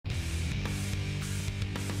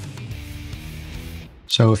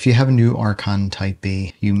So if you have a new Archon Type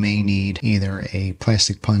B, you may need either a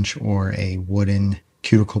plastic punch or a wooden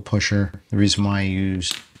cuticle pusher. The reason why I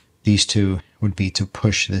use these two would be to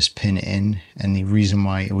push this pin in, and the reason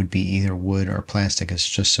why it would be either wood or plastic is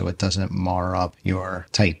just so it doesn't mar up your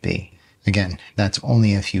Type B. Again, that's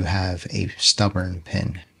only if you have a stubborn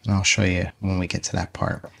pin. And I'll show you when we get to that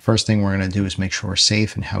part. First thing we're going to do is make sure we're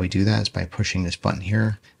safe, and how we do that is by pushing this button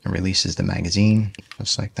here. It releases the magazine,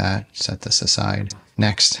 just like that. Set this aside.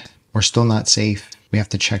 Next, we're still not safe. We have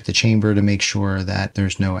to check the chamber to make sure that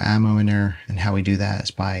there's no ammo in there, and how we do that is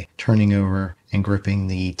by turning over and gripping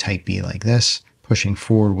the Type B like this, pushing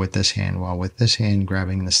forward with this hand, while with this hand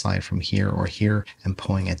grabbing the slide from here or here and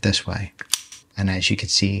pulling it this way. And as you can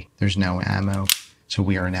see, there's no ammo. So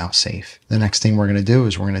we are now safe. The next thing we're going to do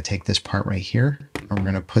is we're going to take this part right here, and we're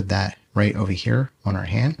going to put that right over here on our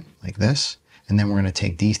hand like this. And then we're going to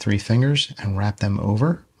take these 3 fingers and wrap them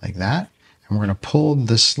over like that. And we're going to pull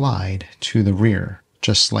the slide to the rear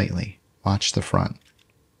just slightly. Watch the front,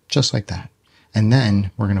 just like that. And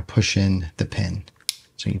then we're going to push in the pin.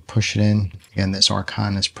 So you push it in. Again, this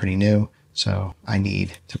Archon is pretty new, so I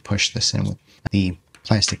need to push this in with the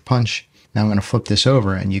plastic punch. Now I'm going to flip this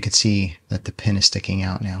over, and you can see that the pin is sticking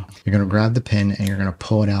out now. You're going to grab the pin and you're going to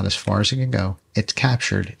pull it out as far as it can go. It's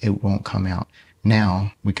captured. It won't come out.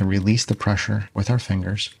 Now we can release the pressure with our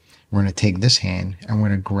fingers. We're going to take this hand and we're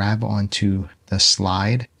going to grab onto the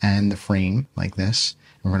slide and the frame like this.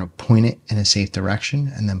 We're going to point it in a safe direction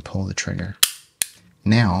and then pull the trigger.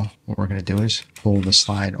 Now what we're going to do is pull the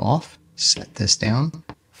slide off, set this down,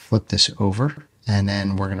 flip this over, and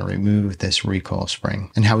then we're going to remove this recoil spring.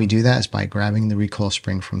 And how we do that is by grabbing the recoil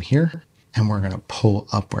spring from here, and we're going to pull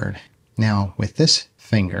upward. Now with this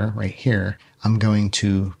finger right here, I'm going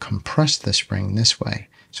to compress the spring this way.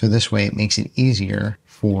 So this way it makes it easier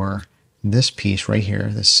for this piece right here,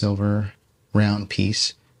 this silver round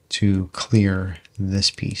piece, to clear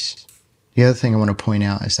this piece. The other thing I want to point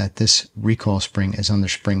out is that this recoil spring is under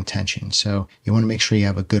spring tension. So you want to make sure you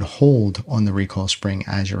have a good hold on the recoil spring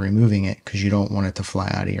as you're removing it, because you don't want it to fly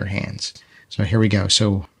out of your hands. So here we go.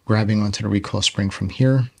 So grabbing onto the recoil spring from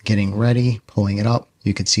here, getting ready, pulling it up.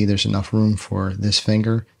 You can see there's enough room for this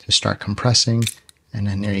finger to start compressing. And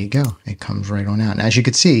then there you go. It comes right on out. And as you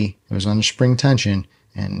can see, it was under spring tension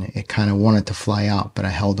and it kind of wanted to fly out, but I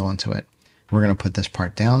held on to it. We're going to put this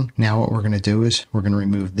part down. Now what we're going to do is we're going to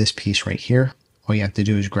remove this piece right here. All you have to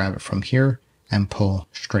do is grab it from here and pull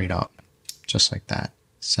straight up, just like that.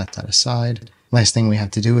 Set that aside. Last thing we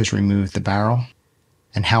have to do is remove the barrel.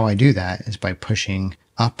 And how I do that is by pushing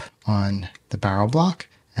up on the barrel block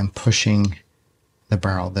and pushing the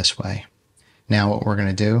barrel this way. Now what we're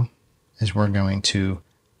going to do is we're going to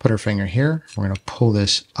put our finger here. We're going to pull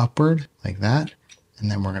this upward like that.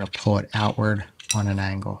 And then we're going to pull it outward on an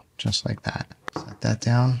angle, just like that. Set that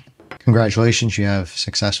down. Congratulations, you have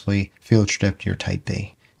successfully field stripped your Type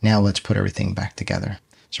B. Now let's put everything back together.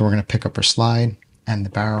 So we're going to pick up our slide and the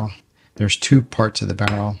barrel. There's 2 parts of the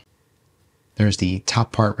barrel. There's the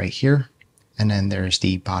top part right here, and then there's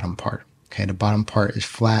the bottom part. Okay, the bottom part is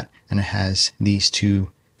flat and it has these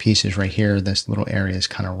 2 pieces right here. This little area is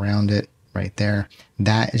kind of rounded right there.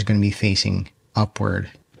 That is going to be facing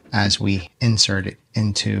upward as we insert it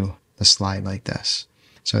into the slide like this.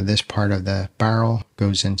 So this part of the barrel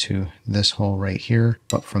goes into this hole right here,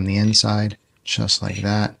 but from the inside, just like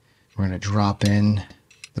that. We're going to drop in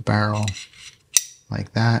the barrel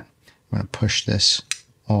like that. We're going to push this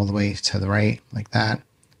all the way to the right like that.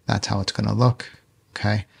 That's how it's going to look.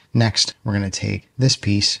 Okay. Next, we're going to take this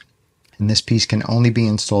piece, and this piece can only be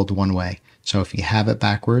installed one way. So if you have it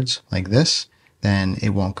backwards like this, then it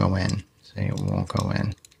won't go in. So it won't go in.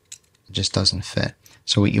 It just doesn't fit.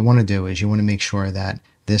 So what you want to do is you want to make sure that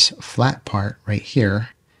this flat part right here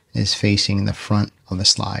is facing the front of the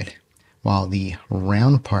slide, while the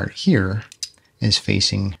round part here is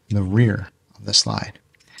facing the rear of the slide.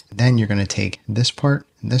 Then you're going to take this part,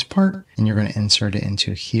 and you're going to insert it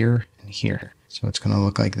into here and here. So it's going to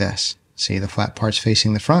look like this. See, the flat part's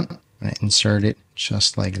facing the front. I'm going to insert it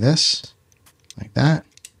just like this, like that.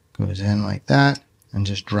 Goes in like that and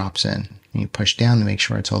just drops in. And you push down to make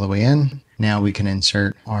sure it's all the way in. Now we can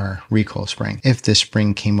insert our recoil spring. If this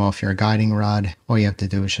spring came off your guiding rod, all you have to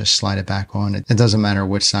do is just slide it back on. It doesn't matter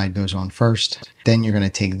which side goes on first. Then you're going to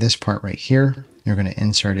take this part right here. You're going to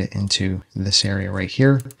insert it into this area right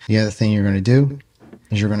here. The other thing you're going to do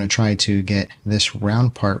is you're going to try to get this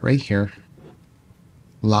round part right here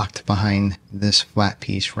locked behind this flat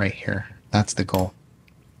piece right here. That's the goal.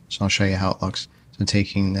 So I'll show you how it looks. So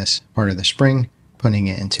taking this part of the spring, putting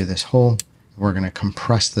it into this hole, we're going to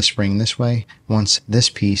compress the spring this way. Once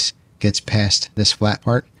this piece gets past this flat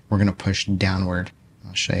part, we're going to push downward.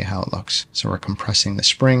 I'll show you how it looks. So we're compressing the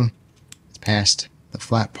spring past the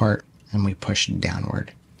flat part and we push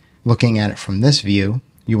downward. Looking at it from this view,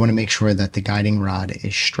 you want to make sure that the guiding rod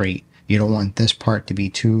is straight. You don't want this part to be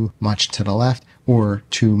too much to the left or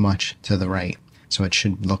too much to the right. So it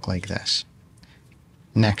should look like this.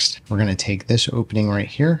 Next, we're going to take this opening right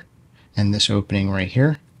here and this opening right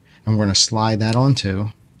here, and we're going to slide that onto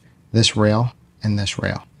this rail and this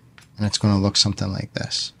rail. And it's going to look something like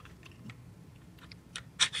this.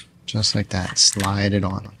 Just like that, slide it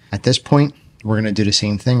on. At this point, we're going to do the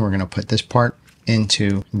same thing. We're going to put this part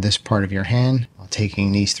into this part of your hand while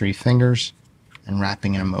taking these 3 fingers and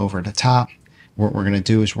wrapping them over the top. What we're going to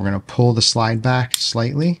do is we're going to pull the slide back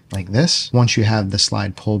slightly like this. Once you have the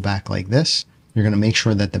slide pulled back like this, you're going to make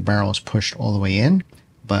sure that the barrel is pushed all the way in.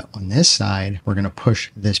 But on this side, we're going to push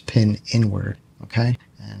this pin inward, okay?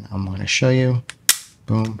 And I'm going to show you.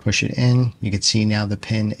 Boom, push it in. You can see now the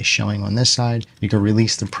pin is showing on this side. You can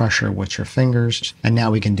release the pressure with your fingers. And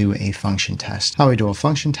now we can do a function test. How I do a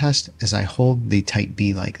function test is I hold the Type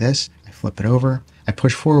B like this. I flip it over. I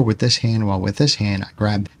push forward with this hand, while with this hand, I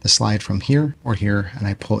grab the slide from here or here and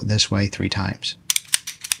I pull it this way 3 times.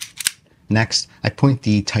 Next, I point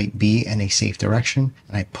the Type B in a safe direction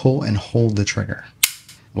and I pull and hold the trigger.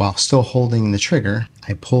 While still holding the trigger,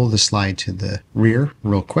 I pull the slide to the rear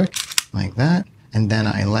real quick, like that, and then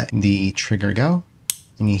I let the trigger go,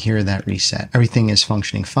 and you hear that reset. Everything is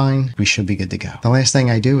functioning fine. We should be good to go. The last thing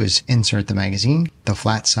I do is insert the magazine. The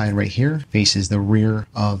flat side right here faces the rear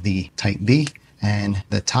of the Type B, and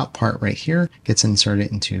the top part right here gets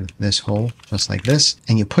inserted into this hole, just like this,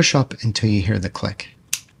 and you push up until you hear the click.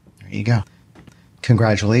 There you go.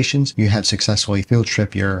 Congratulations, you have successfully field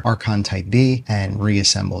stripped your Archon Type B and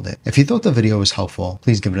reassembled it. If you thought the video was helpful,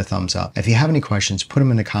 please give it a thumbs up. If you have any questions, put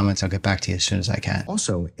them in the comments. I'll get back to you as soon as I can.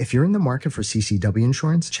 Also, if you're in the market for CCW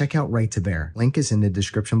insurance, check out Right to Bear. Link is in the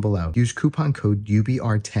description below. Use coupon code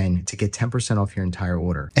UBR10 to get 10% off your entire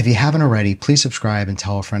order. If you haven't already, please subscribe and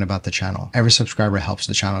tell a friend about the channel. Every subscriber helps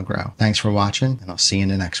the channel grow. Thanks for watching, and I'll see you in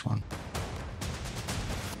the next one.